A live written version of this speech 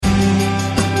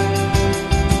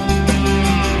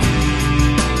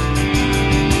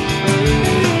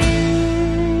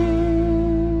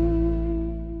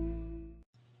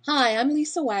I'm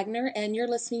Lisa Wagner, and you're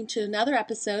listening to another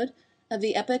episode of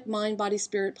the Epic Mind, Body,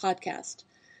 Spirit podcast.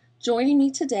 Joining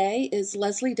me today is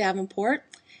Leslie Davenport,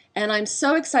 and I'm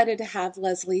so excited to have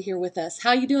Leslie here with us.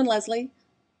 How you doing, Leslie?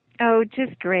 Oh,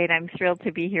 just great. I'm thrilled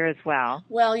to be here as well.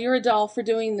 Well, you're a doll for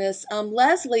doing this.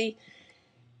 Leslie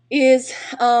is,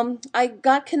 I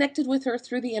got connected with her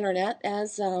through the internet,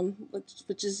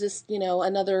 which is just,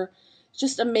 another,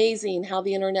 just amazing how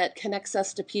the internet connects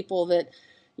us to people that,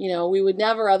 we would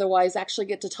never otherwise actually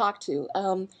get to talk to.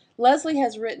 Leslie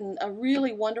has written a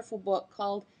really wonderful book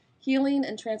called Healing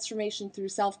and Transformation Through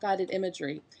Self-Guided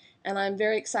Imagery, and I'm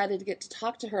very excited to get to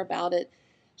talk to her about it.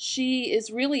 She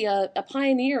is really a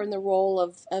pioneer in the role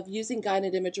of using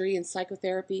guided imagery in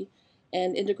psychotherapy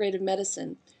and integrative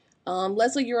medicine.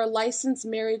 Leslie, you're a licensed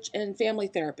marriage and family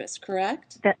therapist,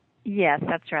 correct? Yes,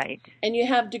 that's right. And you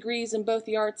have degrees in both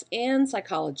the arts and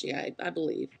psychology, I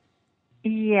believe.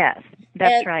 Yes,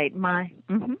 that's and, right.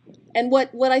 And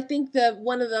what I think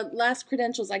one of the last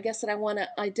credentials, I guess, that I want to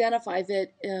identify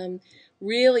that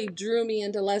really drew me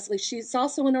into Leslie, she's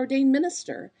also an ordained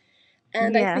minister.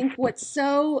 And yes. I think what's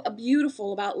so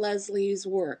beautiful about Leslie's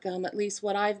work, at least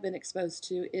what I've been exposed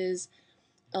to, is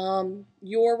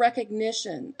your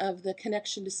recognition of the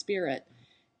connection to spirit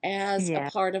as a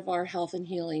part of our health and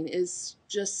healing is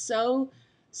just so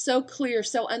clear,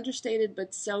 so understated,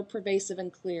 but so pervasive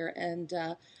and clear. And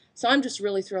so I'm just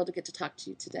really thrilled to get to talk to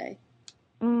you today.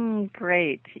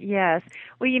 Great. Yes.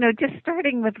 Well, just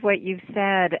starting with what you've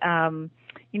said,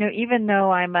 even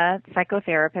though I'm a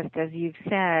psychotherapist, as you've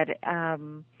said,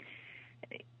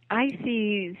 I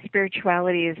see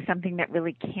spirituality as something that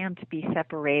really can't be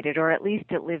separated, or at least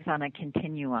it lives on a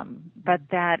continuum. But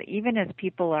that even as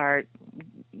people are,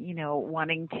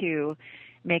 wanting to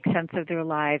make sense of their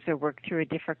lives or work through a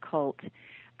difficult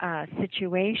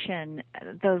situation,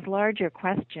 those larger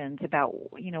questions about,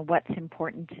 what's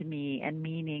important to me and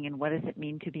meaning and what does it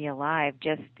mean to be alive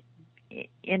just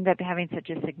end up having such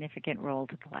a significant role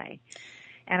to play.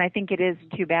 And I think it is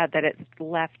too bad that it's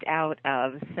left out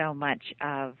of so much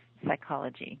of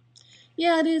psychology.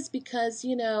 Yeah, it is because,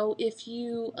 if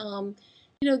you,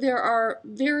 there are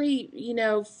very,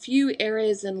 few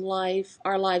areas in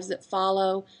our lives that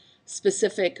follow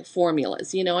specific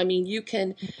formulas. You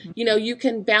can, you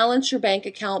can balance your bank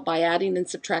account by adding and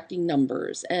subtracting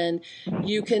numbers, and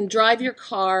you can drive your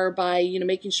car by,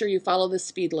 making sure you follow the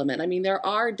speed limit. There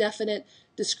are definite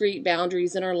discrete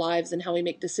boundaries in our lives and how we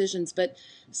make decisions, but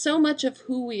so much of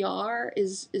who we are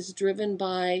is driven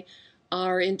by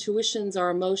our intuitions, our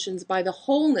emotions, by the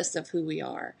wholeness of who we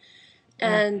are.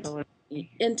 Absolutely.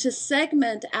 And to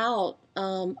segment out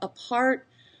a part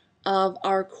of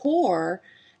our core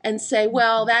and say,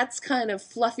 well, that's kind of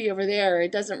fluffy over there.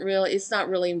 It's not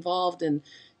really involved in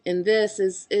this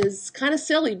is kind of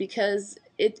silly, because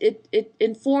it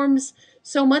informs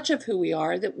so much of who we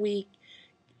are that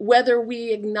whether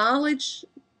we acknowledge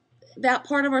that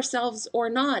part of ourselves or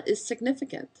not is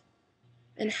significant.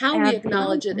 And how we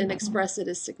acknowledge it and express it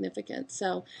is significant.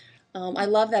 So I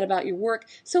love that about your work.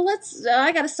 So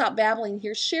I got to stop babbling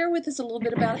here. Share with us a little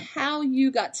bit about how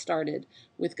you got started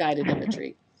with guided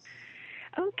imagery.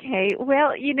 Okay.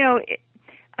 Well,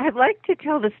 I'd like to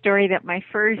tell the story that my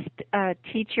first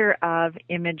teacher of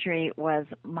imagery was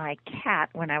my cat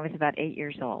when I was about 8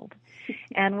 years old.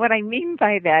 And what I mean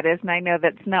by that is, and I know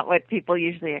that's not what people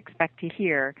usually expect to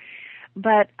hear,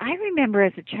 but I remember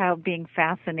as a child being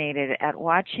fascinated at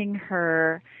watching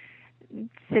her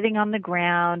sitting on the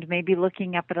ground, maybe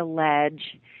looking up at a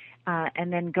ledge,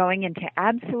 and then going into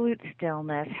absolute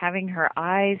stillness, having her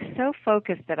eyes so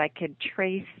focused that I could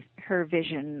trace her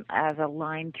vision as a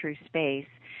line through space,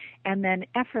 and then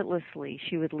effortlessly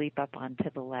she would leap up onto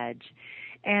the ledge.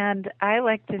 And I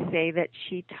like to say that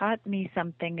she taught me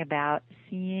something about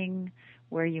seeing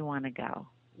where you want to go.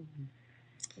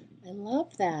 I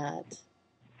love that.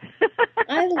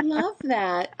 I love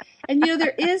that. And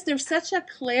there's such a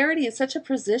clarity and such a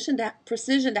precision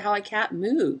to how a cat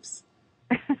moves.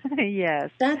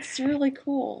 Yes. That's really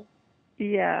cool.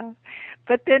 Yeah.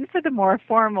 But then for the more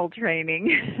formal training.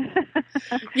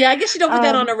 Yeah, I guess you don't put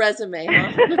that on a resume,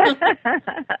 huh?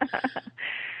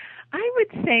 I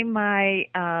would say my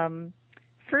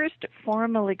first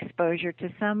formal exposure to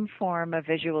some form of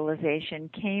visualization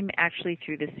came actually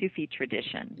through the Sufi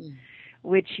tradition,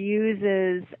 which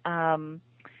uses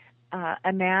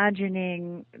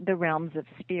imagining the realms of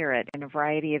spirit in a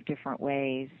variety of different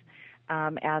ways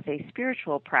as a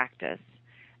spiritual practice.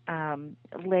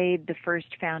 Laid the first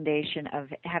foundation of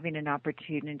having an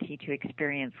opportunity to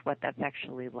experience what that's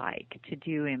actually like, to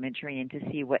do imagery and to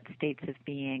see what states of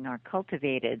being are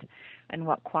cultivated and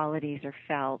what qualities are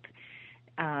felt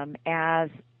as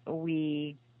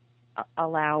we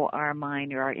allow our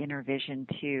mind or our inner vision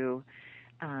to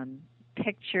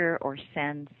picture or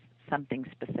sense something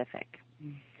specific.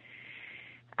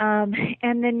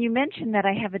 And then you mentioned that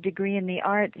I have a degree in the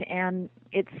arts, and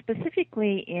it's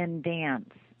specifically in dance.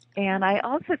 And I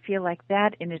also feel like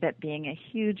that ended up being a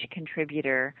huge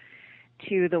contributor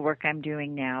to the work I'm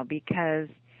doing now, because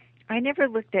I never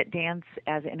looked at dance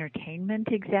as entertainment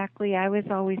exactly. I was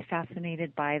always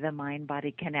fascinated by the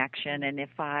mind-body connection, and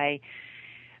if I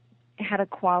had a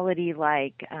quality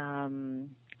like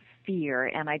fear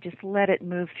and I just let it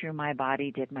move through my body,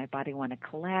 did my body want to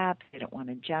collapse? Did it want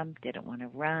to jump? Did it want to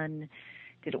run?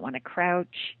 Did it want to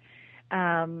crouch?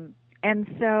 And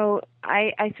so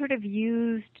I sort of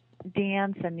used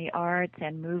dance and the arts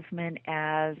and movement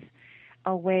as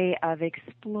a way of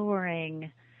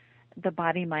exploring the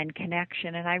body-mind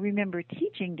connection. And I remember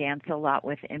teaching dance a lot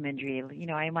with imagery. You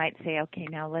know, I might say, okay,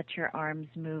 now let your arms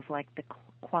move like the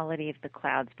quality of the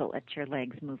clouds, but let your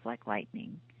legs move like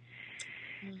lightning.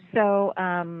 So,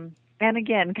 and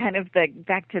again, kind of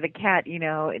back to the cat, you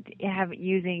know,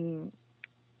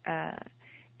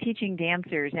 teaching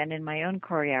dancers and in my own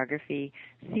choreography,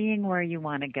 seeing where you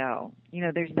want to go. You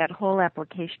know, there's that whole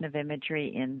application of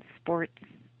imagery in sports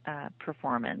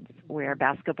performance where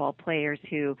basketball players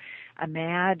who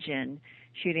imagine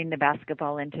shooting the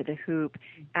basketball into the hoop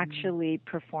actually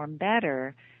perform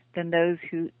better than those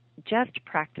who just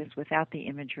practice without the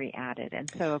imagery added.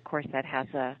 And so, of course, that has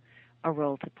a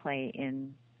role to play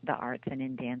in the arts and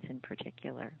in dance in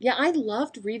particular. Yeah, I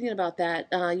loved reading about that.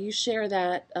 You share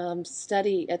that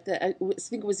study at I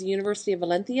think it was the University of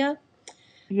Valencia.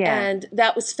 Yeah. And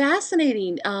that was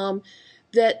fascinating.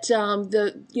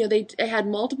 They had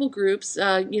multiple groups.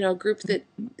 A group that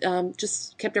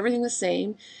just kept everything the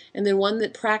same, and then one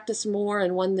that practiced more,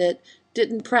 and one that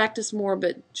didn't practice more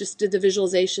but just did the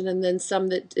visualization, and then some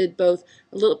that did both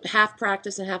a little half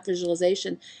practice and half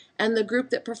visualization. And the group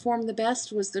that performed the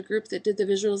best was the group that did the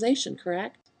visualization,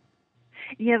 correct?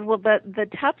 Yeah, well, the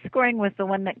top scoring was the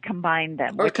one that combined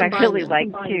them, Or which I really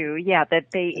liked too. Yeah,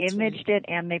 that they That's imaged right. it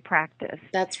and they practiced.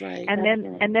 That's right.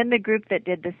 And then the group that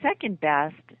did the second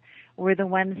best were the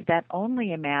ones that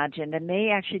only imagined, and they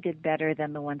actually did better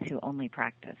than the ones who only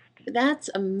practiced. That's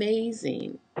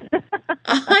amazing.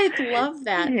 I love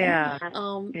that. Yeah.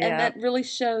 And Yeah. that really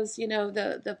shows,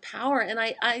 the power. And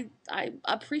I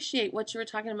appreciate what you were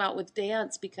talking about with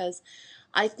dance, because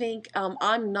I think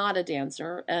I'm not a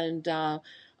dancer, and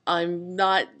I'm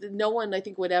not. No one, I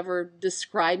think, would ever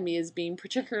describe me as being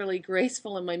particularly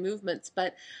graceful in my movements.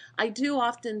 But I do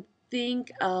often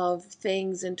think of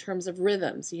things in terms of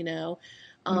rhythms,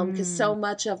 because so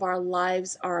much of our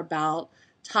lives are about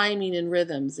timing and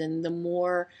rhythms, and the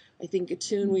more I think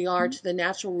attuned we are to the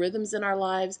natural rhythms in our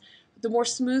lives, the more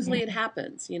smoothly it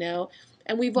happens,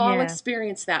 and we've all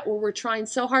experienced that, where we're trying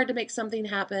so hard to make something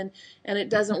happen and it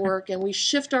doesn't work, and we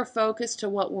shift our focus to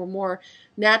what we're more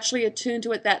naturally attuned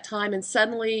to at that time, and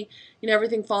suddenly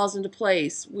everything falls into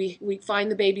place. We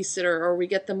find the babysitter, or we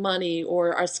get the money,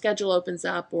 or our schedule opens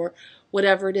up, or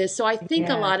whatever it is. So I think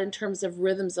a lot in terms of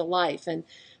rhythms of life. And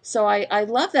so I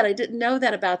love that. I didn't know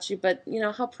that about you, but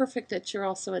how perfect that you're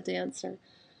also a dancer.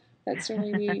 That's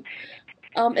really neat.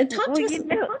 And talk to us.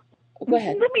 Go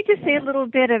ahead. Let me just say a little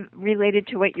bit related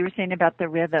to what you were saying about the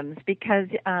rhythms, because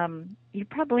you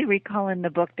probably recall in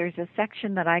the book there's a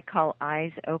section that I call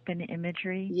eyes open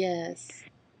imagery. Yes.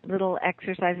 Little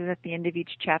exercises at the end of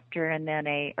each chapter, and then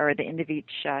the end of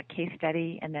each case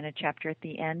study, and then a chapter at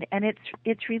the end. And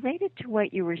it's related to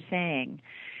what you were saying,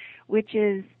 which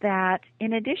is that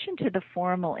in addition to the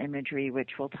formal imagery,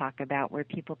 which we'll talk about, where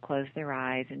people close their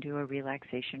eyes and do a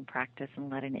relaxation practice and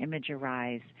let an image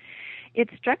arise, it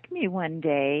struck me one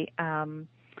day, that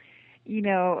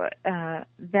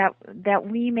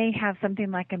we may have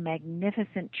something like a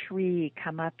magnificent tree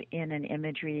come up in an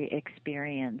imagery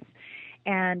experience,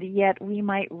 and yet we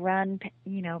might run,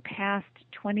 past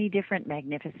 20 different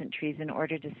magnificent trees in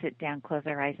order to sit down, close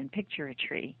our eyes, and picture a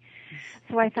tree.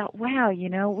 So I thought, wow,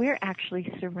 we're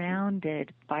actually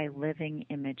surrounded by living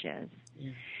images.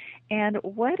 Yeah. And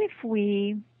what if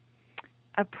we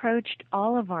approached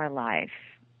all of our life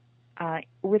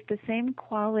with the same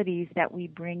qualities that we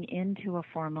bring into a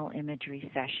formal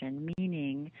imagery session,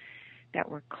 meaning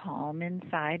that we're calm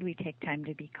inside, we take time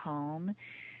to be calm,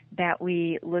 that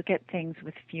we look at things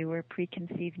with fewer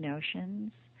preconceived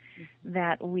notions,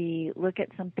 that we look at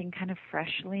something kind of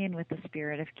freshly and with the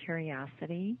spirit of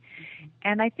curiosity.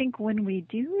 And I think when we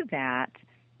do that,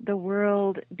 the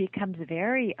world becomes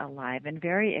very alive and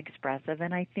very expressive,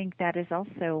 and I think that is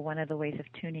also one of the ways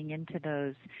of tuning into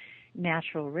those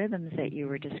natural rhythms that you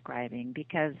were describing,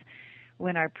 because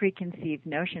when our preconceived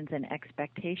notions and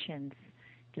expectations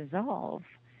dissolve,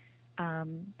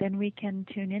 then we can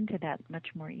tune into that much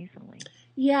more easily.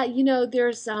 Yeah,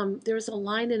 there's a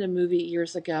line in a movie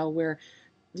years ago where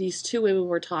these two women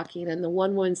were talking, and the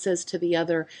one woman says to the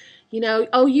other,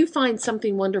 oh, you find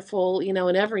something wonderful, in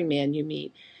every man you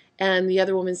meet. And the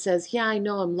other woman says, yeah, I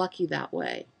know, I'm lucky that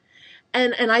way.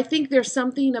 And I think there's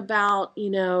something about,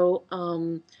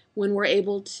 when we're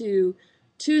able to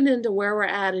tune into where we're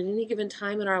at any given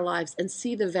time in our lives and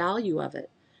see the value of it,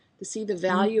 to see the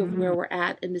value of where we're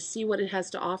at and to see what it has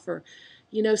to offer.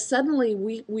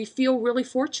 Suddenly we feel really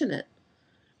fortunate,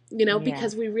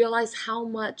 because we realize how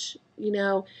much,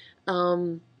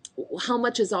 how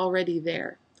much is already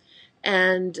there.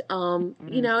 And,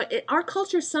 our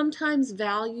culture sometimes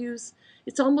values,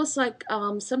 it's almost like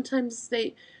sometimes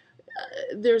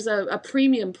there's a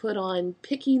premium put on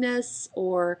pickiness,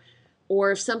 or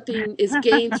if something is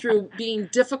gained through being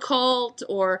difficult,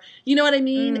 or you know what I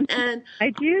mean. And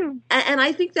I do. And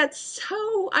I think that's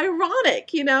so ironic,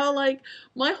 like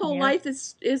my whole life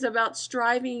is about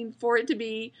striving for it to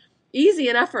be easy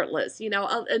and effortless,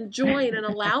 enjoying and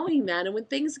allowing that. And when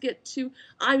things get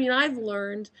I've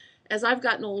learned as I've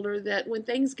gotten older that when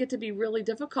things get to be really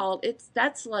difficult,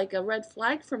 that's like a red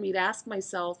flag for me to ask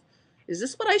myself, is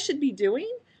this what I should be doing?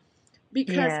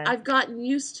 Because I've gotten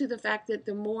used to the fact that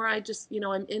the more I just,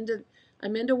 I'm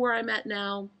into where I'm at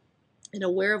now and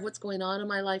aware of what's going on in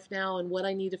my life now and what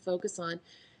I need to focus on,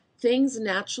 things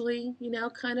naturally,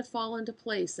 kind of fall into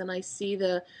place. And I see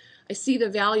the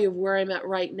value of where I'm at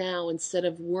right now instead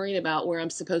of worrying about where I'm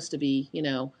supposed to be,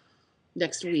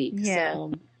 next week. Yeah.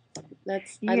 So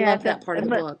I love that part of the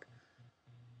book.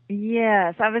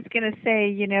 Yes, I was going to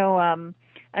say,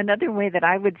 another way that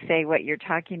I would say what you're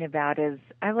talking about is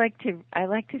I like to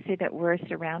say that we're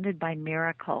surrounded by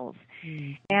miracles,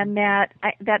 and that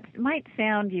might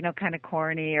sound kind of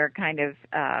corny or kind of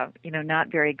not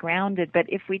very grounded. But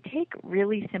if we take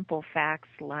really simple facts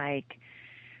like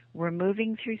we're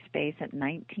moving through space at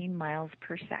 19 miles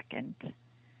per second,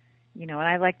 and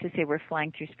I like to say we're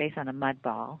flying through space on a mud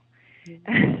ball.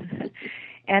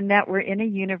 And that we're in a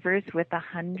universe with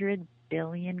 100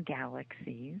 billion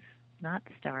galaxies, not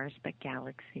stars, but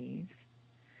galaxies.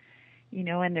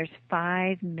 And there's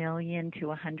 5 million to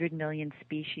 100 million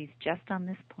species just on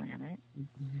this planet.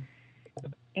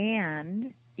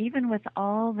 And even with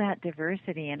all that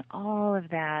diversity and all of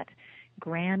that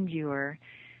grandeur,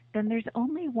 then there's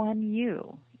only one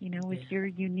you, with your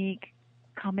unique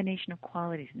combination of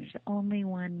qualities, and there's only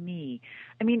one me.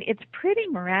 I mean, it's pretty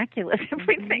miraculous if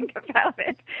we think about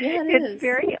it. Yeah, it's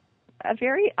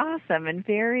very awesome and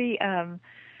very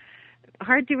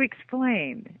hard to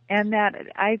explain. And that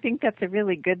I think that's a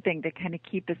really good thing to kind of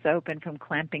keep us open from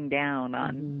clamping down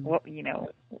on what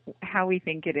how we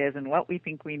think it is and what we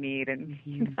think we need, and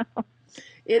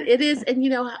it is, and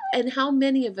and how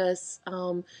many of us.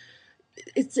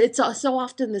 It's so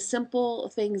often the simple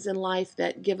things in life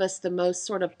that give us the most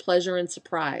sort of pleasure and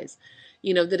surprise,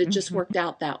 that it just worked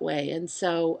out that way. And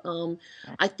so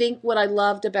I think what I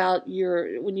loved about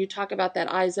when you talk about that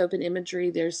eyes open imagery,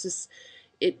 there's this,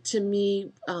 to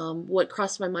me, what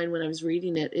crossed my mind when I was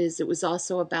reading it is it was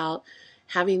also about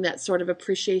having that sort of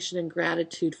appreciation and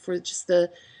gratitude for just the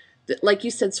like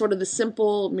you said, sort of the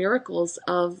simple miracles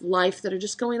of life that are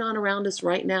just going on around us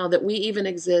right now, that we even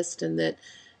exist, and that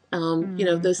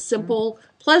those simple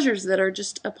pleasures that are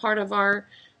just a part of our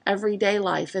everyday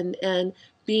life, and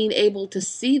being able to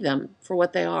see them for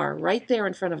what they are right there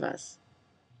in front of us.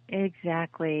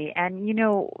 Exactly. And,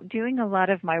 doing a lot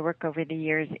of my work over the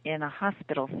years in a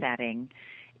hospital setting,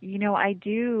 I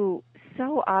do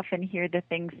so often hear the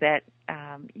things that,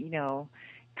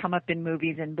 come up in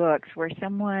movies and books where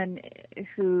someone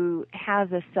who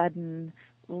has a sudden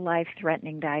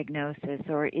life-threatening diagnosis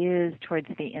or is towards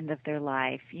the end of their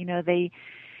life, they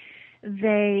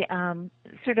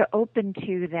sort of open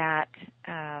to that,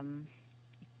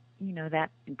 that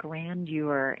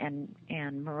grandeur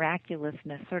and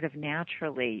miraculousness sort of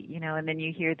naturally, and then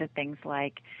you hear the things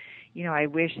like, I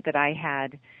wish that I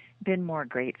had been more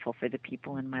grateful for the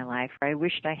people in my life, or I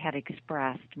wished I had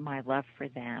expressed my love for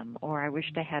them, or I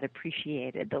wished I had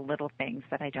appreciated the little things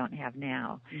that I don't have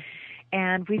now.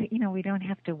 And we don't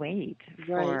have to wait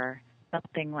for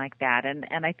something like that.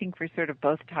 And I think we're sort of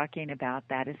both talking about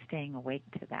that, is staying awake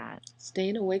to that.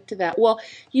 Staying awake to that. Well,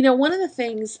 one of the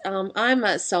things, I'm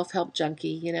a self-help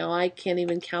junkie. I can't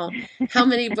even count how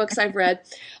many books I've read.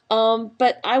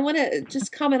 But I want to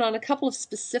just comment on a couple of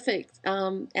specific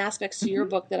aspects to your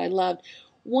book that I loved.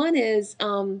 One is,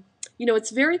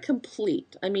 it's very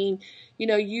complete. I mean,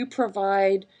 you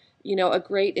provide, a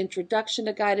great introduction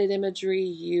to guided imagery.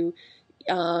 You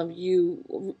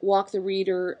You walk the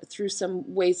reader through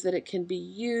some ways that it can be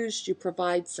used. You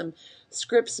provide some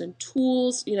scripts and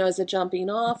tools, as a jumping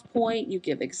off point. You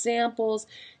give examples.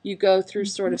 You go through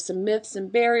sort Mhm. of some myths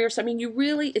and barriers. I mean,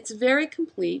 it's very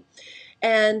complete,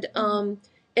 and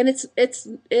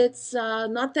it's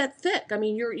not that thick. I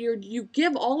mean, you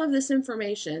give all of this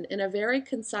information in a very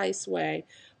concise way.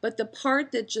 But the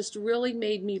part that just really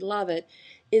made me love it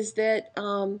is that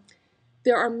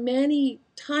there are many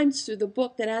times through the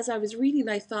book that as I was reading,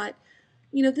 I thought,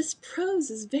 this prose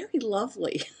is very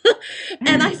lovely.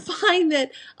 And I find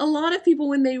that a lot of people,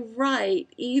 when they write,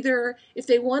 either if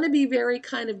they want to be very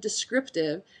kind of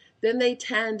descriptive, then they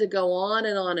tend to go on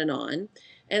and on and on.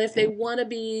 And if they want to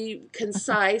be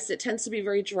concise, it tends to be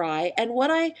very dry. And what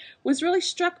I was really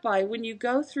struck by when you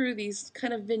go through these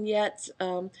kind of vignettes,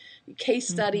 case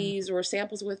Mhm. studies, or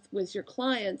samples with your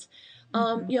clients,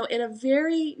 Mhm. in a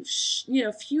very,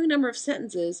 few number of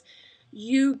sentences,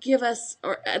 you give us,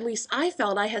 or at least I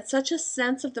felt I had such a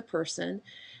sense of the person,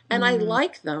 and I Mm.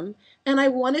 like them, and I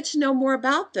wanted to know more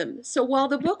about them. So while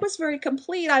the book was very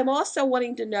complete, I'm also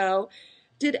wanting to know,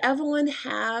 did Evelyn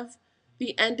have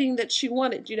the ending that she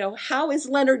wanted? How is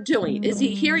Leonard doing? Is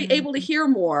he Mm. able to hear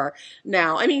more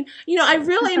now? I mean, I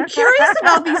really am curious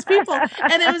about these people.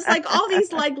 And it was like all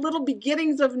these like little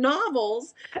beginnings of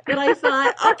novels that I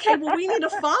thought, okay, well, we need a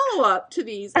follow up to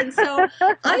these. And so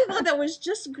I thought that was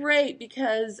just great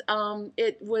because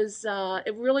it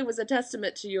really was a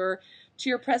testament to your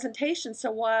presentation. So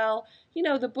while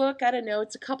the book, I don't know,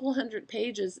 it's a couple hundred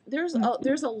pages. There's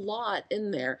a lot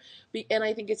in there, and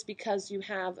I think it's because you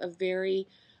have a very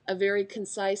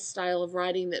concise style of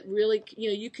writing that really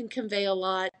you can convey a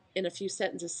lot in a few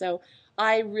sentences. So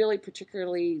I really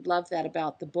particularly love that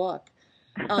about the book.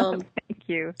 Um, Thank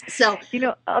you. so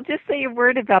I'll just say a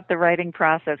word about the writing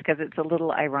process because it's a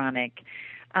little ironic.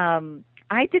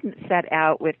 I didn't set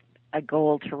out with a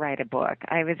goal to write a book.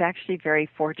 I was actually very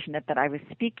fortunate that I was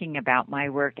speaking about my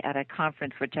work at a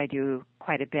conference, which I do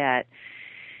quite a bit.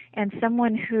 And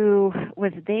someone who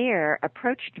was there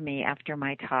approached me after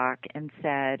my talk and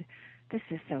said, "This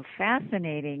is so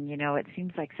fascinating. It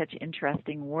seems like such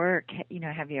interesting work.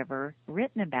 Have you ever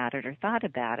written about it or thought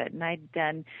about it?" And I'd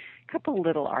done a couple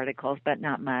little articles, but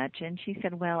not much. And she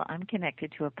said, "Well, I'm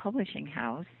connected to a publishing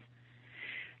house.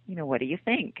 What do you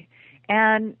think?"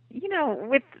 And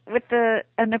with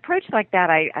an approach like that,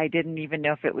 I didn't even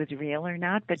know if it was real or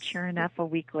not. But sure enough, a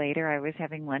week later, I was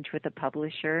having lunch with a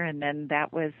publisher, and then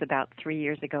that was about 3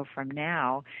 years ago from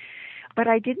now. But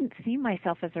I didn't see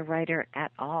myself as a writer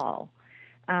at all.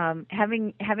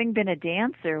 Having been a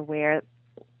dancer where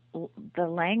the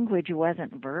language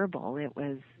wasn't verbal, it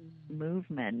was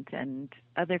movement and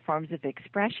other forms of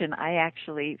expression, I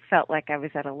actually felt like I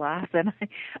was at a loss. And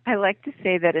I like to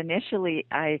say that initially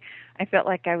I felt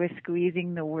like I was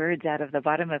squeezing the words out of the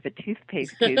bottom of a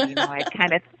toothpaste tube. I'd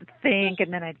kind of think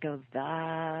and then I'd go,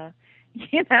 the,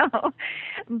 you know.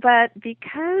 But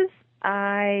because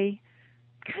I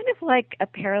kind of like a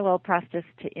parallel process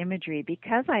to imagery,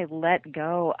 because I let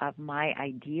go of my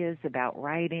ideas about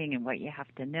writing and what you have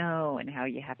to know and how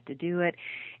you have to do it,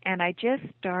 and I just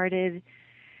started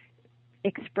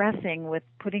expressing with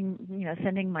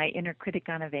sending my inner critic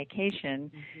on a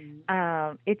vacation.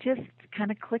 It just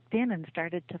kind of clicked in and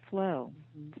started to flow.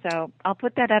 So I'll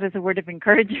put that out as a word of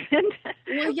encouragement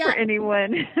Well, for yeah,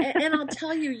 anyone. and I'll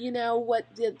tell you, what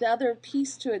the other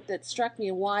piece to it that struck me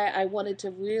and why I wanted to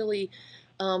really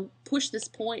push this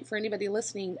point for anybody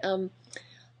listening.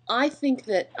 I think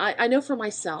that I know for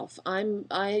myself, I'm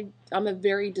a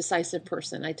very decisive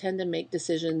person. I tend to make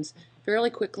decisions fairly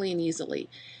quickly and easily,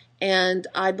 and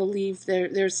I believe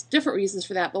there's different reasons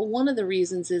for that. But one of the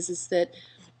reasons is that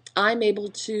I'm able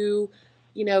to,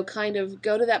 kind of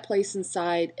go to that place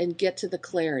inside and get to the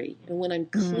clarity. And when I'm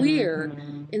clear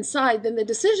Hmm. inside, then the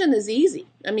decision is easy.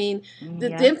 I mean,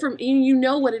 Yep. you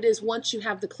know what it is once you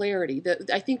have the clarity.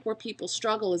 I think where people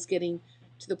struggle is getting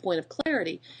to the point of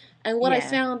clarity. And what I Yes.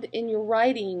 found in your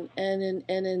writing and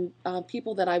in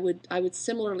people that I would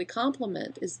similarly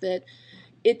compliment is that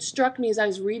it struck me as I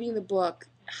was reading the book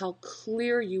how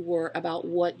clear you were about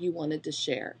what you wanted to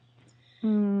share,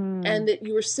 Mm. and that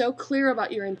you were so clear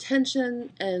about your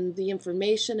intention and the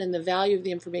information and the value of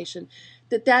the information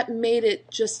that made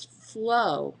it just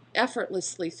flow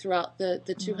effortlessly throughout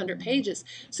the 200 Mm. pages.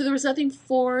 So there was nothing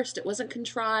forced. It wasn't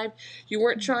contrived. You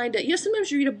weren't trying to,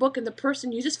 sometimes you read a book and the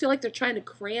person, you just feel like they're trying to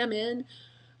cram in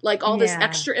like all this Yeah.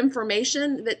 extra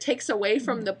information that takes away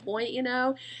from the point,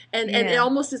 and it Yeah.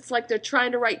 almost, it's like they're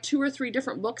trying to write two or three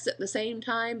different books at the same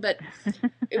time. But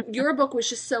your book was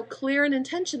just so clear in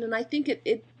intention, and I think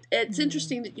it's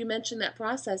interesting that you mentioned that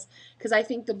process, because I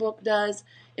think the book does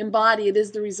embody, it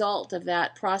is the result of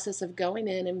that process of going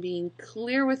in and being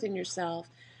clear within yourself,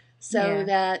 so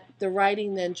that the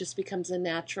writing then just becomes a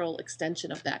natural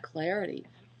extension of that clarity.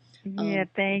 Yeah,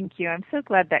 thank you. I'm so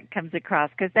glad that comes across,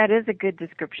 because that is a good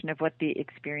description of what the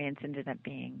experience ended up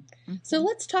being. So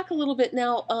let's talk a little bit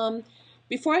now.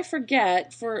 Before I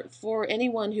forget, for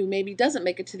anyone who maybe doesn't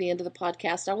make it to the end of the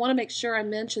podcast, I want to make sure I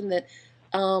mention that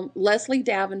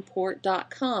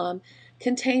LeslieDavenport.com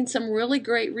contains some really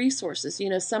great resources. You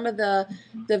know, some of the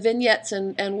vignettes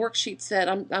and worksheets that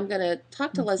I'm going to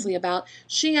talk to Leslie about,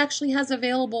 she actually has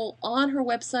available on her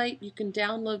website. You can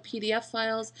download PDF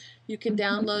files. You can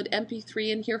download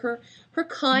MP3 and hear her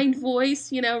kind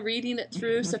voice, you know, reading it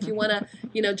through. So if you want to,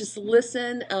 you know, just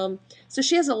listen. So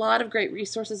she has a lot of great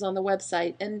resources on the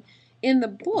website. And in the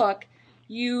book,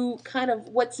 you kind of,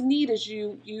 what's neat is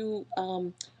you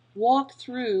walk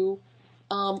through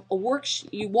a worksheet.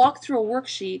 You walk through a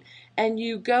worksheet and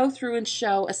you go through and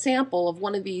show a sample of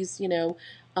one of these, you know,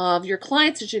 of your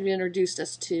clients that you've introduced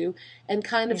us to, and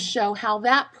kind of show how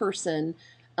that person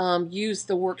used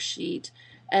the worksheet.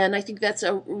 And I think that's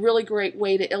a really great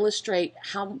way to illustrate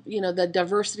how, you know, the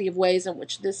diversity of ways in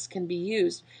which this can be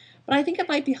used. But I think it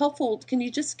might be helpful. Can you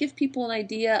just give people an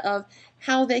idea of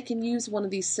how they can use one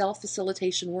of these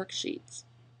self-facilitation worksheets?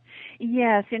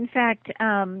 Yes, in fact,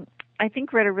 I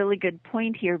think we're at a really good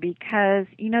point here, because,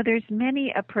 you know, there's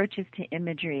many approaches to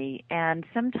imagery, and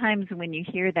sometimes when you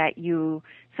hear that,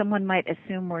 someone might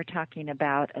assume we're talking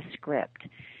about a script.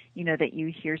 You know, that you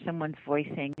hear someone's voice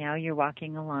saying, now you're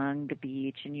walking along the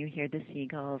beach and you hear the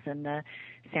seagulls and the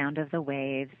sound of the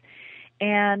waves.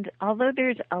 And although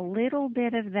there's a little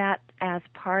bit of that as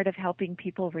part of helping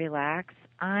people relax,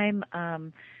 I'm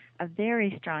a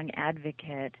very strong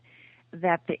advocate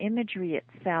that the imagery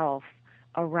itself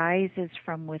arises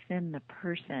from within the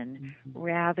person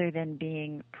rather than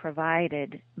being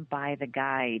provided by the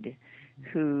guide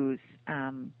who's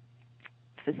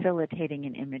facilitating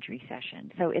an imagery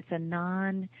session. So it's a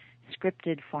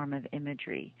non-scripted form of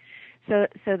imagery. So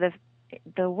the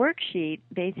worksheet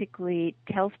basically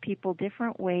tells people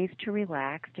different ways to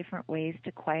relax, different ways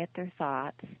to quiet their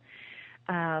thoughts,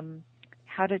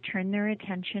 how to turn their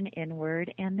attention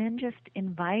inward, and then just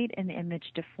invite an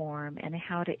image to form and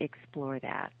how to explore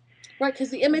that. Right,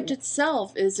 because the image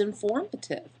itself is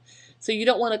informative. So you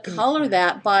don't want to color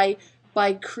that by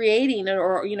creating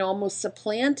or, you know, almost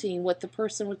supplanting what the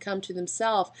person would come to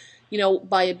themselves, you know,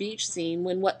 by a beach scene,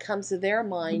 when what comes to their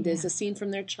mind is a scene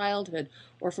from their childhood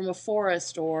or from a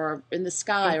forest or in the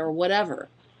sky or whatever.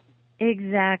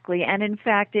 Exactly. And in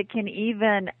fact, it can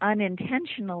even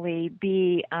unintentionally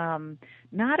be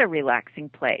not a relaxing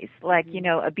place. Like, you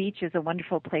know, a beach is a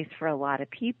wonderful place for a lot of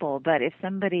people, but if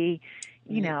somebody,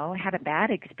 you know, had a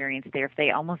bad experience there, if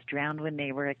they almost drowned when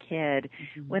they were a kid,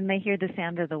 when they hear the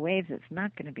sound of the waves, it's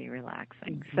not going to be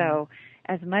relaxing. So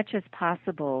as much as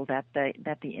possible that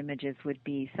the images would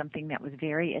be something that was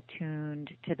very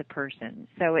attuned to the person.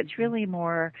 So it's really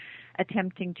more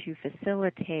attempting to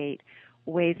facilitate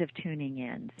ways of tuning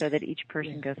in so that each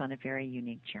person goes on a very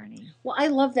unique journey. Well, I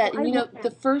love that. And, you know,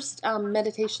 the first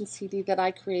meditation CD that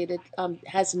I created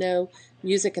has no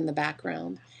music in the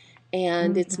background.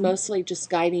 And it's mostly just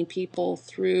guiding people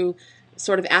through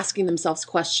sort of asking themselves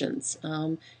questions.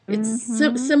 It's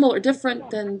similar, different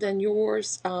than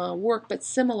yours work, but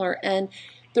similar. And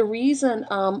the reason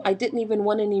I didn't even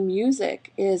want any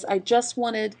music is I just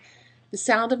wanted the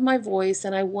sound of my voice,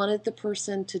 and I wanted the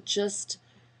person to just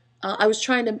I was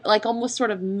trying to like almost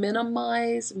sort of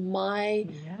minimize my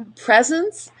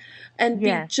presence and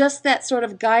be just that sort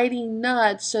of guiding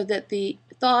nudge, so that the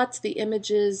thoughts, the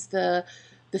images, the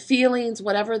feelings,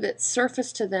 whatever that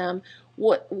surfaced to them,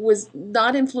 what was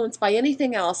not influenced by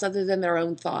anything else other than their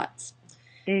own thoughts.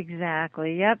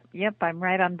 Exactly. Yep. I'm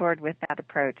right on board with that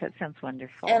approach. That sounds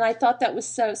wonderful. And I thought that was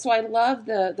so I love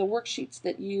the worksheets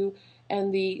that you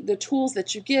and the tools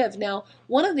that you give. Now,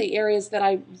 one of the areas that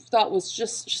I thought was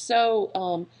just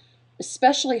so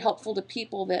especially helpful to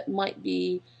people that might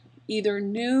be either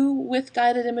new with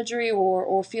guided imagery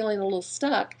or feeling a little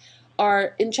stuck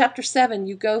are in Chapter 7,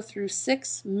 you go through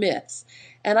 6 myths.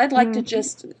 And I'd like to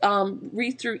just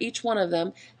read through each one of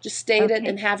them, just state it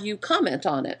and have you comment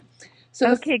on it.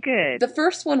 So good. The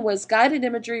first one was guided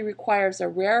imagery requires a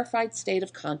rarefied state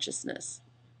of consciousness.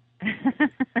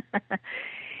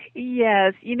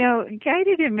 Yes, you know,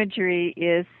 guided imagery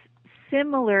is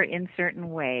similar in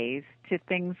certain ways to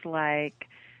things like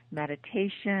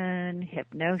meditation,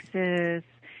 hypnosis.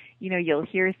 You know, you'll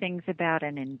hear things about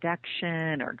an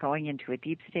induction or going into a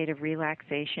deep state of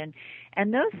relaxation,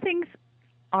 and those things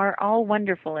are all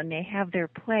wonderful and they have their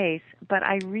place, but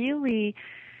I really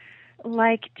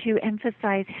like to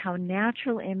emphasize how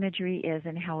natural imagery is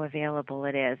and how available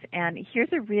it is. And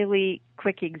here's a really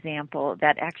quick example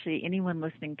that actually anyone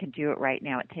listening can do it right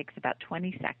now. It takes about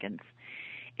 20 seconds.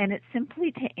 And it's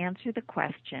simply to answer the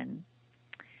question,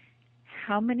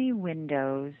 how many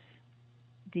windows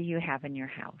do you have in your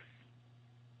house?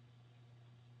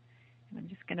 I'm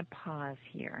just going to pause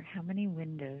here. How many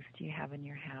windows do you have in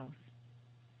your house?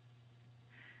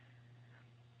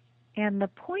 And the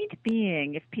point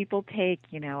being, if people take,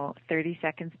 30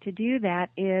 seconds to do that,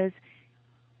 is,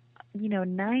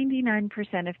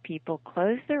 99% of people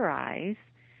close their eyes,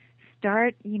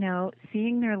 start,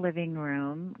 seeing their living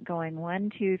room, going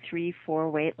 1, 2, 3, 4,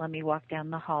 wait, let me walk down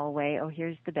the hallway. Oh,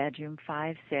 here's the bedroom,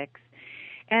 5, 6.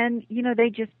 And, they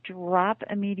just drop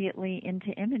immediately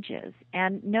into images.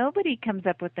 And nobody comes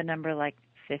up with a number like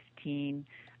 15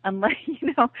 unless,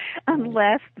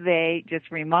 unless they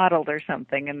just remodeled or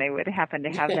something and they would happen to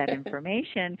have that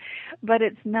information. But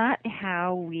it's not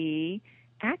how we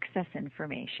access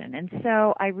information. And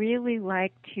so I really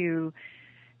like to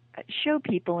show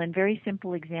people in very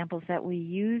simple examples that we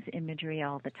use imagery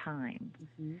all the time,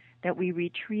 that we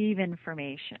retrieve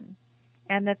information.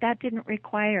 And that didn't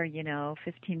require,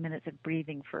 15 minutes of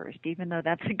breathing first, even though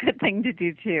that's a good thing to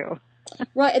do too.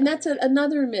 Right, and that's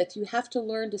another myth. You have to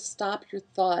learn to stop your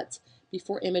thoughts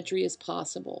before imagery is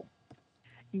possible.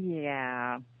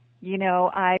 Yeah.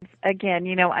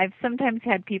 I've sometimes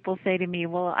had people say to me,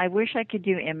 well, I wish I could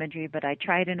do imagery, but I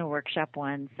tried in a workshop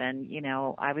once and,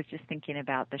 I was just thinking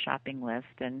about the shopping list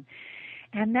and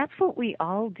that's what we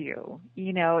all do.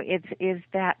 Is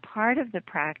that part of the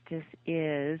practice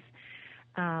is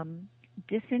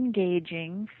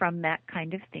disengaging from that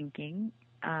kind of thinking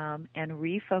and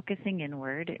refocusing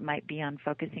inward. It might be on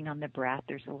focusing on the breath.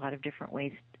 There's a lot of different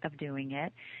ways of doing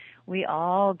it. We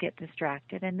all get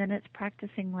distracted, and then it's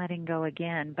practicing letting go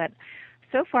again. But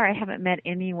so far I haven't met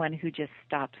anyone who just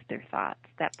stops their thoughts.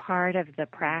 That part of the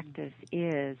practice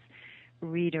is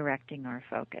redirecting our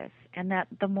focus. And that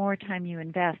the more time you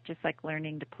invest, just like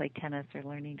learning to play tennis or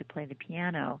learning to play the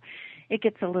piano, it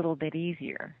gets a little bit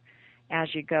easier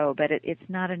as you go, but it's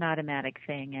not an automatic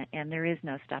thing, and there is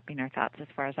no stopping our thoughts as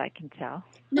far as I can tell.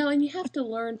 No, and you have to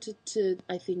learn to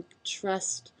I think,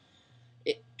 trust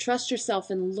yourself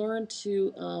and learn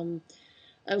to,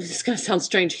 it's going to sound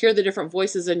strange, hear the different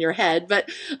voices in your head, but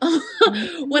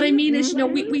what I mean is,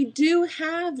 we do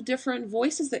have different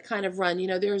voices that kind of run.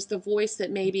 There's the voice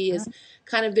that maybe is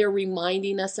kind of there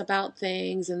reminding us about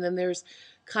things, and then there's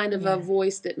kind of a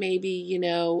voice that maybe,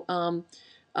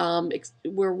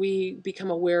 where we become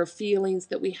aware of feelings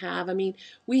that we have. I mean,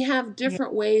 we have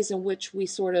different ways in which we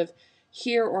sort of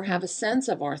hear or have a sense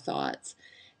of our thoughts.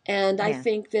 And I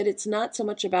think that it's not so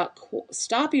much about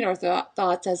stopping our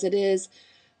thoughts as it is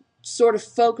sort of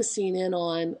focusing in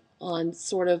on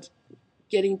sort of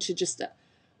getting to just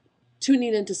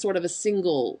tuning into sort of a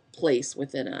single place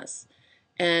within us.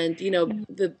 And,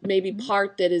 the maybe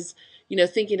part that is,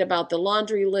 thinking about the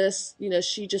laundry list,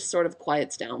 she just sort of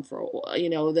quiets down for a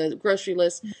while, the grocery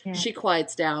list, she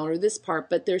quiets down, or this part,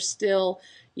 but there's still,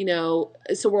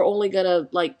 so we're only going to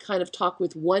kind of talk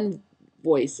with one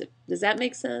voice. Does that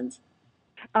make sense?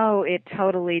 Oh, it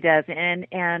totally does. And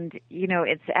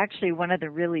it's actually one of the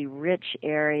really rich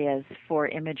areas for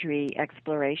imagery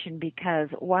exploration, because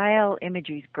while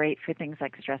imagery is great for things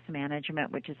like stress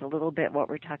management, which is a little bit what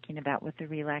we're talking about with the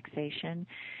relaxation,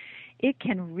 it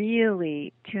can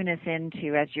really tune us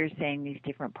into, as you're saying, these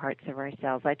different parts of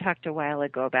ourselves. I talked a while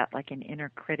ago about like an inner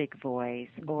critic voice,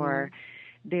 or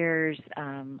there's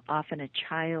often a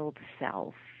child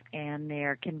self, and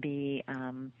there can be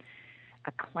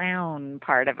a clown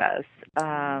part of us,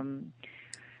 and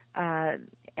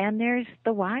there's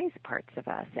the wise parts of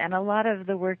us. And a lot of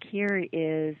the work here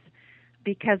is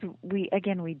because we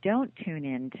don't tune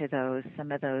into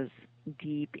some of those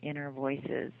deep inner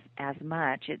voices as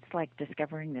much. It's like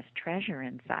discovering this treasure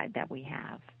inside that we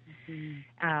have.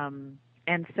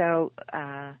 And so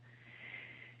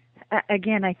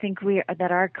again, I think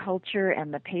that our culture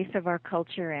and the pace of our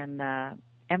culture and the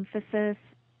emphasis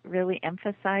really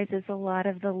emphasizes a lot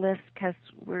of the list, because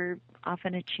we're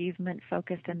often achievement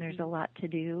focused and there's a lot to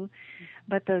do,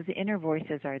 but those inner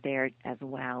voices are there as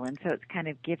well. And so it's kind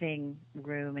of giving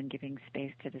room and giving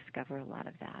space to discover a lot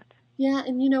of that. Yeah,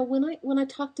 and when I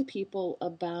talk to people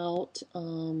about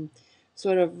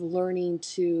sort of learning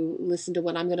to listen to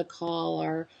what I'm going to call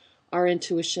our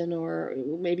intuition, or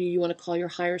maybe you want to call your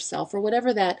higher self, or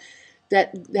whatever that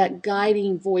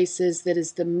guiding voice is that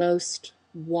is the most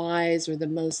wise or the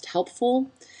most helpful,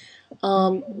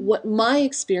 What my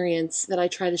experience that I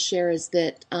try to share is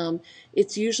that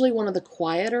it's usually one of the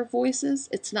quieter voices.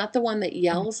 It's not the one that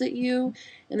yells at you,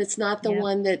 and it's not the Yep.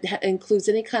 one that includes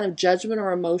any kind of judgment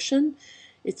or emotion.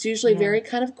 It's usually Yeah. very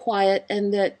kind of quiet,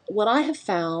 and that what I have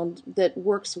found that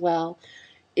works well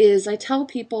is I tell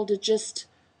people to just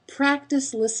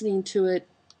practice listening to it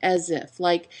as if,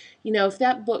 like, if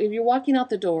that book, if you're walking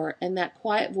out the door and that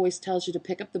quiet voice tells you to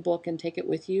pick up the book and take it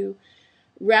with you,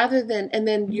 rather than, and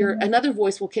then your another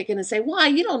voice will kick in and say, why,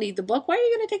 you don't need the book, why are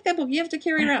you going to take that book, you have to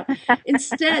carry it around.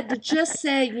 Instead, to just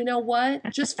say, you know what,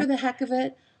 just for the heck of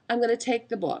it, I'm going to take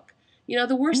the book.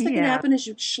 The worst that can Yeah. happen is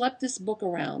you schlep this book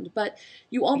around, but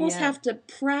you almost Yeah. have to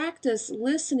practice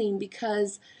listening,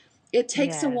 because it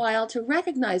takes a Yes. while to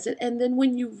recognize it. And then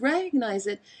when you recognize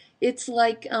it, it's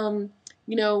like,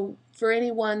 for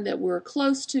anyone that we're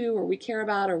close to or we care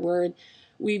about, or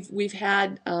we've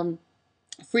had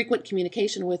frequent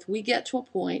communication with, we get to a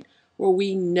point where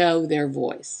we know their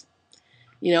voice.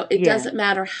 It Yes. doesn't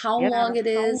matter how Yep. long it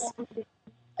is.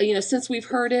 Since we've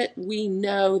heard it, we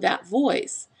know that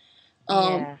voice.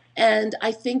 Yes. And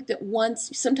I think that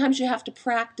sometimes you have to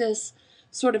practice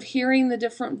sort of hearing the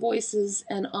different voices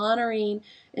and honoring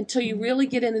until you really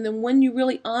get in. And then when you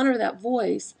really honor that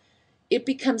voice, it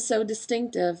becomes so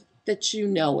distinctive that you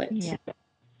know it. Yeah.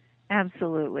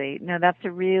 Absolutely. No, that's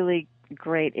a really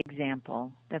great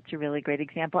example. That's a really great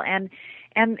example. And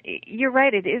you're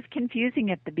right, it is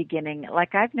confusing at the beginning.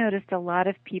 Like, I've noticed a lot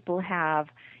of people have,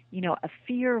 a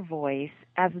fear voice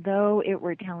as though it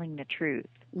were telling the truth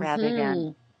rather than Hmm.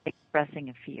 expressing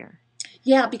a fear.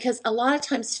 Yeah, because a lot of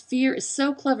times fear is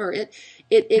so clever.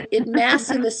 It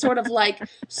masks in this sort of like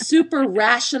super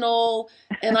rational,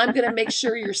 and I'm going to make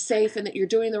sure you're safe and that you're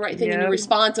doing the right thing and you're Yep.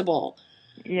 responsible.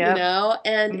 Yep.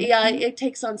 And yeah, Mhm. it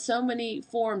takes on so many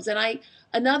forms. And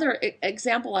another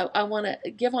example I want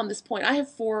to give on this point, I have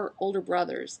four older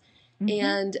brothers, Mhm.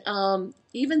 and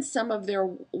even some of their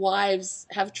wives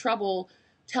have trouble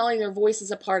telling their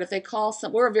voices apart. If they call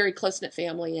we're a very close knit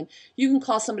family, and you can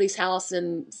call somebody's house,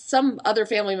 and some other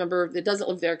family member that doesn't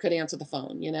live there could answer the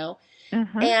phone.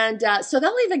 Uh-huh. And so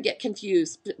they'll even get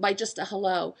confused by just a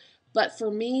hello. But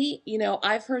for me,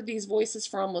 I've heard these voices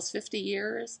for almost 50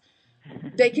 years.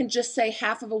 They can just say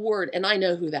half of a word, and I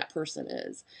know who that person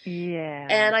is. Yeah.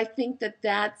 And I think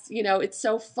that's, it's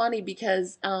so funny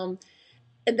because,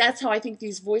 and that's how I think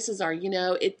these voices are.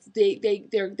 It's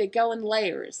they go in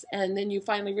layers, and then you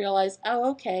finally realize,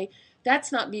 oh, okay,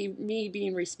 that's not me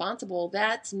being responsible.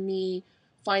 That's me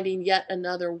finding yet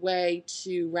another way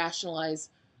to rationalize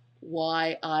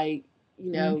why I,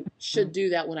 should Mhm. do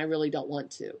that when I really don't want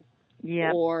to,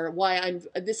 Yep. or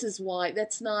this is why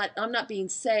I'm not being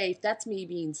safe, that's me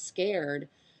being scared,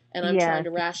 and I'm trying Yes.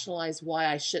 to rationalize why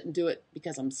I shouldn't do it,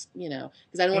 because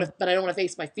because I don't want to, but I don't want to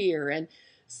face my fear. And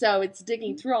so it's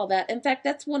digging through all that. In fact,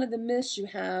 that's one of the myths you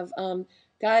have.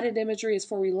 Guided imagery is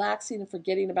for relaxing and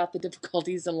forgetting about the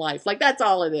difficulties in life. Like, that's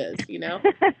all it is.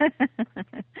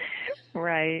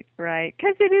 Right, right.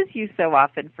 Because it is used so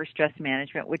often for stress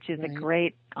management, which is a Right.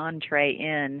 great entree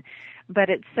in. But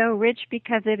it's so rich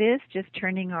because it is just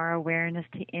turning our awareness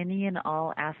to any and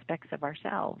all aspects of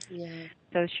ourselves. Yeah.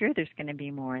 So sure, there's going to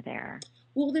be more there.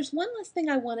 Well, there's one last thing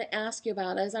I want to ask you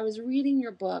about. As I was reading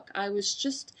your book, I was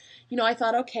just, I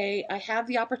thought, okay, I have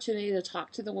the opportunity to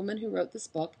talk to the woman who wrote this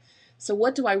book. So,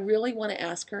 what do I really want to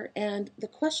ask her? And the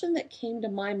question that came to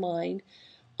my mind,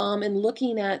 in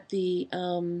looking at the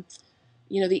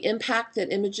impact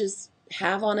that images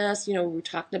have on us. We're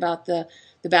talking about the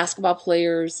basketball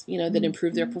players, that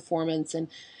improve their Mhm. performance, and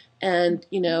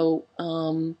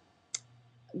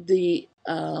the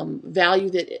value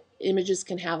that images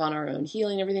can have on our own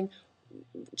healing and everything.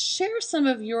 Share some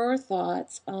of your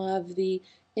thoughts of the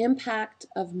impact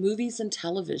of movies and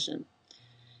television.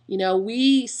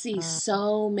 We see Uh,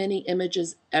 so many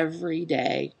images every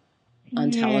day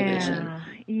on television. yeah,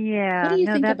 What do yeah. you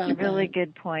No, think that's a about really that?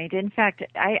 good point. In fact,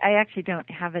 I actually don't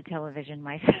have a television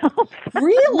myself.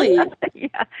 Really?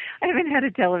 Yeah, I haven't had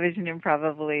a television in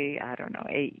probably, I don't know,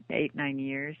 9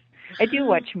 years. I do Wow.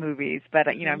 watch movies, but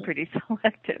I'm Uh-huh. pretty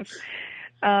selective.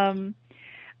 Um,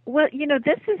 well,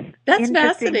 this is That's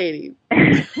interesting. fascinating.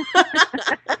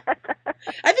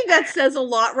 I think that says a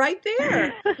lot right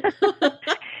there.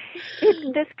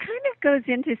 This kind of goes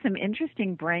into some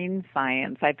interesting brain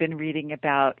science I've been reading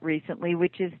about recently,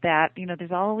 which is that,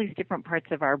 there's all these different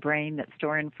parts of our brain that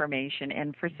store information.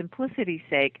 And for simplicity's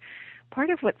sake, part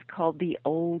of what's called the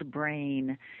old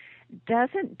brain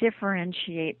doesn't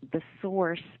differentiate the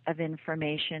source of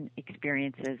information,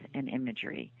 experiences, and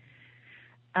imagery.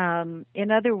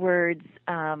 In other words,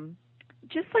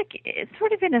 just like it's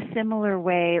sort of in a similar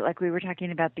way, like we were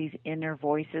talking about these inner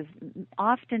voices,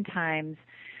 oftentimes,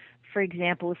 for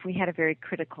example, if we had a very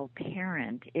critical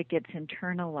parent, it gets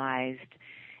internalized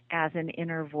as an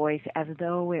inner voice as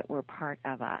though it were part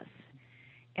of us.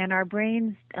 And our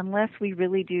brains, unless we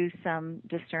really do some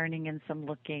discerning and some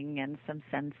looking and some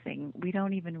sensing, we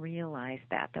don't even realize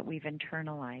that we've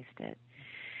internalized it.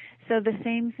 So the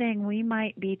same thing, we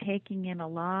might be taking in a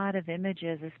lot of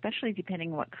images, especially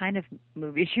depending what kind of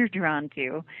movies you're drawn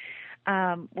to.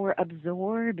 We're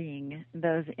absorbing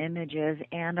those images,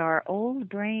 and our old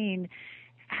brain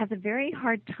has a very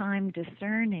hard time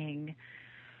discerning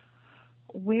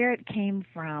where it came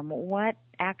from, what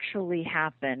actually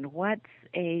happened, what's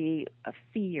a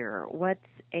fear, what's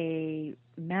a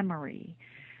memory,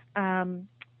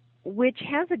 which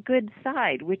has a good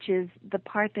side, which is the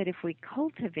part that if we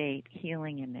cultivate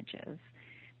healing images,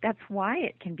 that's why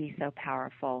it can be so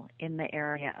powerful in the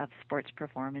area of sports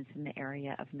performance, in the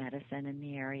area of medicine, in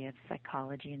the area of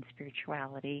psychology and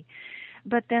spirituality.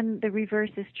 But then the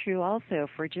reverse is true also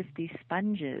for just these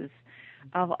sponges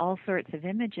of all sorts of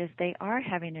images. They are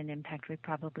having an impact we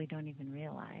probably don't even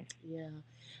realize. Yeah.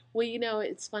 Well,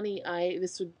 it's funny.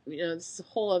 This is a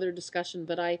whole other discussion,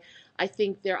 but I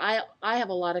think I have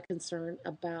a lot of concern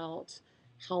about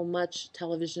how much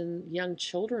television young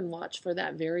children watch for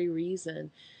that very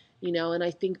reason, and I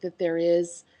think that there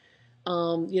is,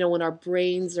 when our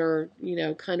brains are,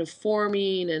 kind of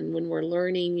forming and when we're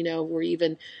learning, we're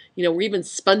even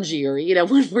spongier,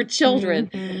 when we're children,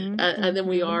 than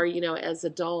we are, as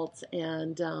adults.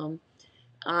 And,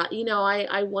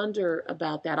 I wonder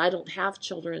about that. I don't have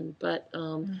children, but,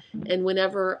 and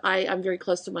whenever I'm very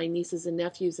close to my nieces and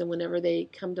nephews, and whenever they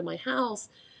come to my house,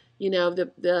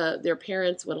 their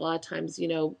parents would a lot of times,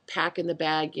 pack in the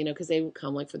bag, because they would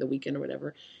come like for the weekend or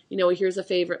whatever, here's a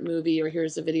favorite movie or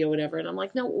here's a video, or whatever. And I'm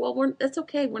like, no, well, that's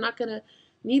okay. We're not going to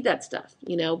need that stuff,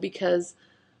 because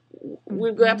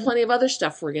we've got plenty of other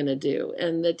stuff we're going to do.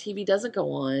 And the TV doesn't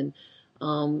go on,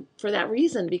 for that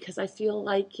reason, because I feel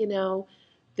like,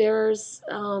 there's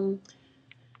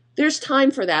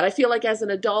time for that. I feel like as an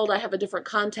adult, I have a different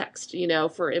context,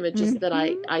 for images that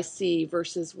I see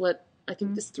versus what I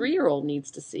think this 3-year-old needs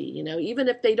to see, even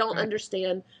if they don't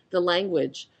understand the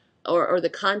language or the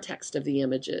context of the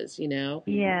images,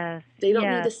 Yes. They don't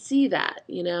need to see that,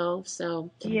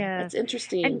 so yes. It's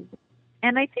interesting.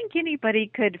 And I think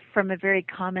anybody could, from a very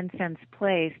common sense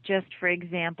place, just for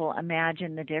example,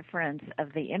 imagine the difference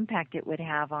of the impact it would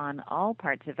have on all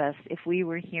parts of us if we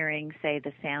were hearing, say,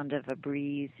 the sound of a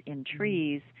breeze in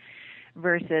trees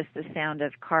versus the sound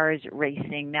of cars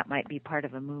racing. That might be part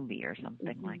of a movie or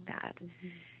something like that.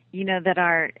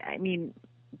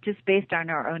 Just based on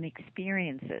our own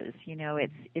experiences,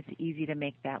 it's easy to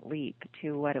make that leap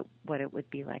to what it would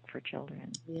be like for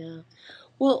children. Yeah.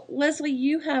 Well, Leslie,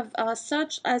 you have as I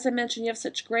mentioned, you have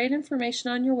such great information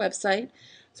on your website.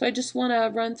 So I just want to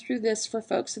run through this for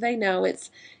folks so they know. It's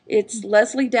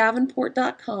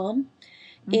lesliedavenport.com,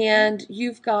 and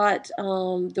you've got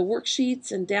the worksheets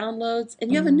and downloads,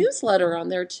 and you have a newsletter on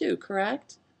there too,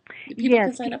 correct?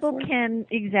 Yes, people can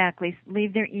exactly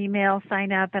leave their email,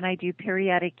 sign up, and I do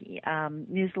periodic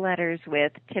newsletters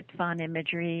with tips on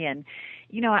imagery. And,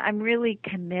 I'm really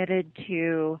committed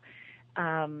to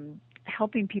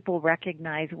helping people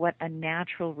recognize what a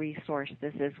natural resource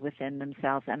this is within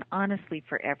themselves, and honestly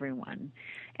for everyone.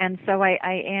 And so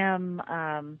I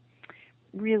am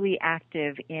really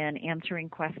active in answering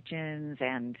questions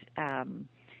and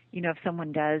if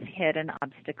someone does hit an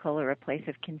obstacle or a place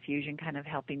of confusion, kind of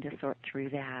helping to sort through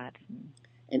that.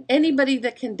 And anybody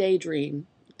that can daydream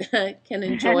can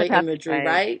enjoy imagery,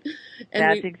 right? And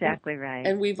that's exactly right.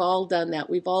 And we've all done that.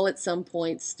 We've all at some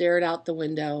point stared out the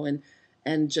window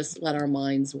and just let our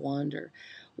minds wander.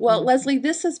 Well, Leslie,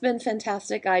 this has been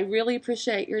fantastic. I really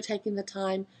appreciate your taking the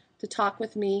time to talk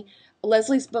with me.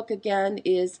 Leslie's book, again,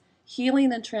 is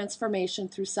Healing and Transformation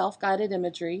Through Self-Guided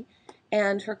Imagery.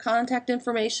 And her contact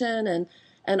information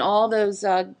and all those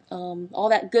all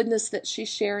that goodness that she's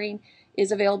sharing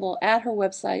is available at her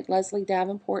website,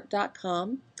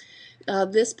 lesliedavenport.com.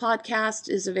 This podcast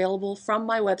is available from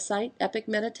my website, Epic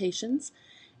Meditations,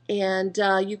 and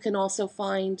you can also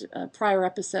find prior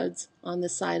episodes on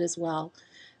this site as well.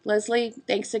 Leslie,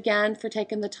 thanks again for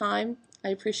taking the time.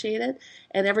 I appreciate it.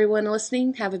 And everyone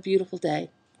listening, have a beautiful day.